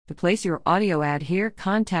To place your audio ad here,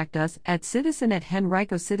 contact us at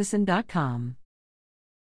citizen@henricocitizen.com.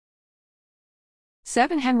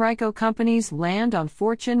 7 Henrico companies land on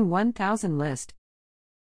Fortune 1000 list.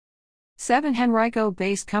 7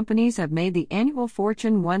 Henrico-based companies have made the annual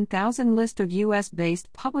Fortune 1000 list of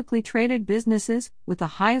U.S.-based publicly traded businesses with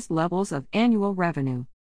the highest levels of annual revenue.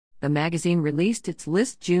 The magazine released its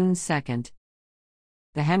list June 2nd.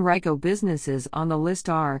 The Henrico businesses on the list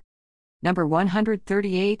are: Number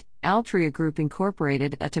 138, Altria Group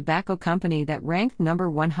Incorporated, a tobacco company that ranked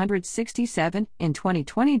number 167 in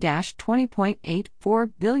 2020,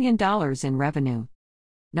 $20.84 billion in revenue.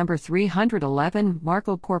 Number 311,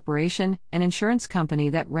 Markel Corporation, an insurance company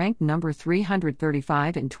that ranked number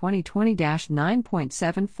 335 in 2020,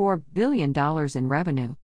 $9.74 billion in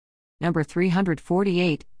revenue. Number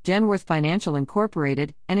 348, Genworth Financial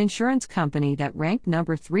Incorporated, an insurance company that ranked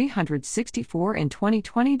number 364 in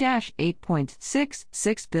 2020,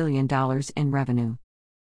 $8.66 billion in revenue.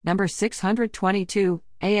 Number 622,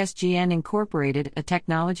 ASGN Incorporated, a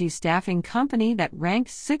technology staffing company that ranked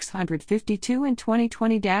 652 in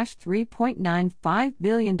 2020, $3.95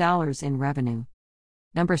 billion in revenue.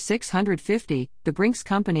 Number 650, The Brinks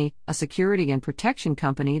Company, a security and protection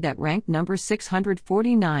company that ranked number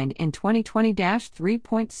 649 in 2020,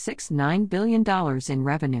 $3.69 billion in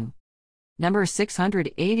revenue. Number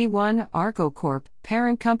 681, Arco Corp,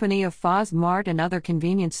 parent company of Fosmart and other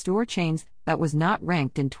convenience store chains, that was not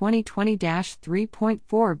ranked in 2020,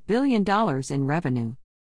 $3.4 billion in revenue.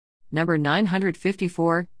 Number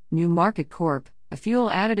 954, New Market Corp, a fuel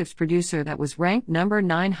additives producer that was ranked number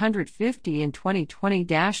 950 in 2020,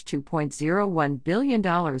 $2.01 billion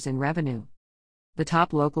in revenue. The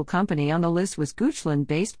top local company on the list was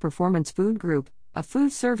Goochland-based Performance Food Group, a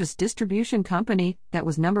food service distribution company that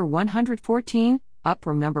was number 114, up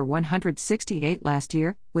from number 168 last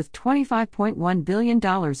year, with $25.1 billion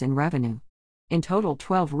in revenue. In total,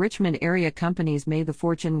 12 Richmond area companies made the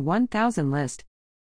Fortune 1000 list.